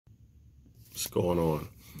What's going on?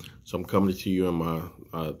 So I'm coming to you in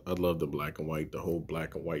I love the black and white, the whole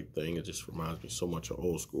black and white thing. It just reminds me so much of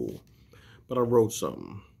old school. But I wrote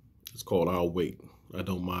something. It's called I'll Wait. I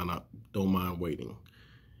don't mind waiting.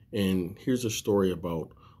 And here's a story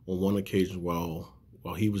about on one occasion while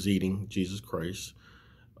he was eating, Jesus Christ,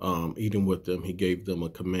 eating with them, he gave them a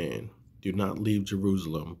command. Do not leave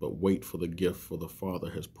Jerusalem, but wait for the gift for the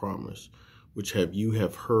Father has promised, which you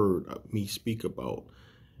have heard me speak about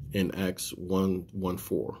in Acts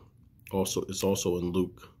 1:4. It's also in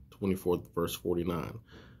Luke 24, verse 49.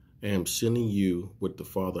 I am sending you what the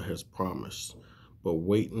Father has promised, but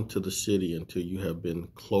wait until the city until you have been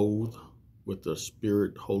clothed with the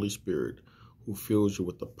Spirit, Holy Spirit, who fills you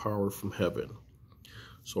with the power from heaven.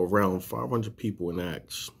 So around 500 people in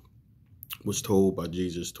Acts was told by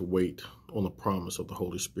Jesus to wait on the promise of the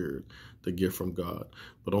Holy Spirit, the gift from God,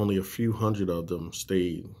 but only a few hundred of them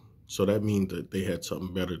stayed. So that means that they had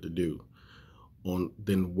something better to do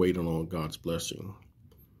than waiting on God's blessing.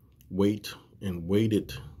 Wait and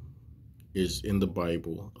waited is in the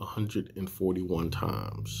Bible 141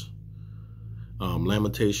 times.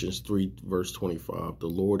 Lamentations 3 verse 25, the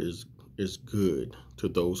Lord is good to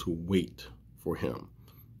those who wait for him,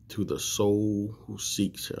 to the soul who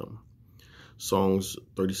seeks him. Songs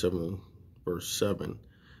 37 verse 7,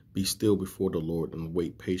 be still before the Lord and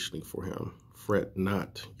wait patiently for him. Fret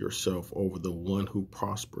not yourself over the one who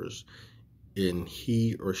prospers in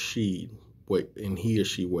he or she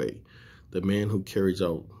way, the man who carries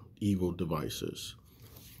out evil devices.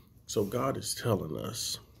 So God is telling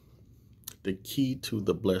us the key to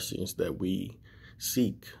the blessings that we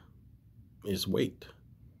seek is wait,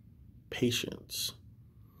 patience.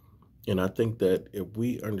 And I think that if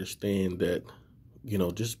we understand that,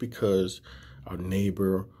 just because our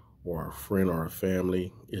neighbor or our friend or our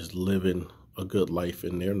family is living a good life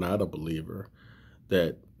and they're not a believer,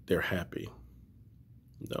 that they're happy.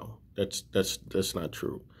 No, that's not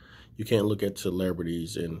true. You can't look at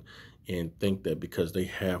celebrities and think that because they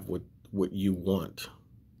have what you want,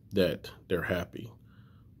 that they're happy.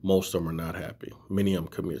 Most of them are not happy. Many of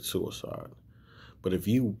them commit suicide. But if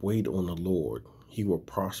you wait on the Lord, he will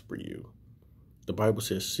prosper you. The Bible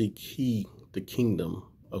says, seek ye the kingdom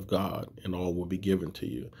of God and all will be given to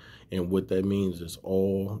you. And what that means is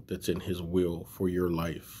all that's in his will for your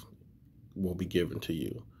life will be given to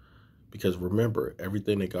you. Because remember,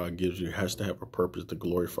 everything that God gives you has to have a purpose to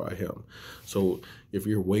glorify him. So if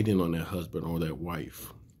you're waiting on that husband or that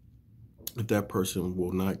wife, if that person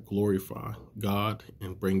will not glorify God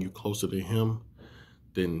and bring you closer to him,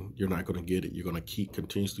 then you're not going to get it. You're going to keep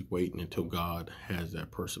continuously waiting until God has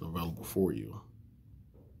that person available for you.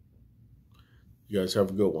 You guys have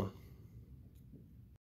a good one.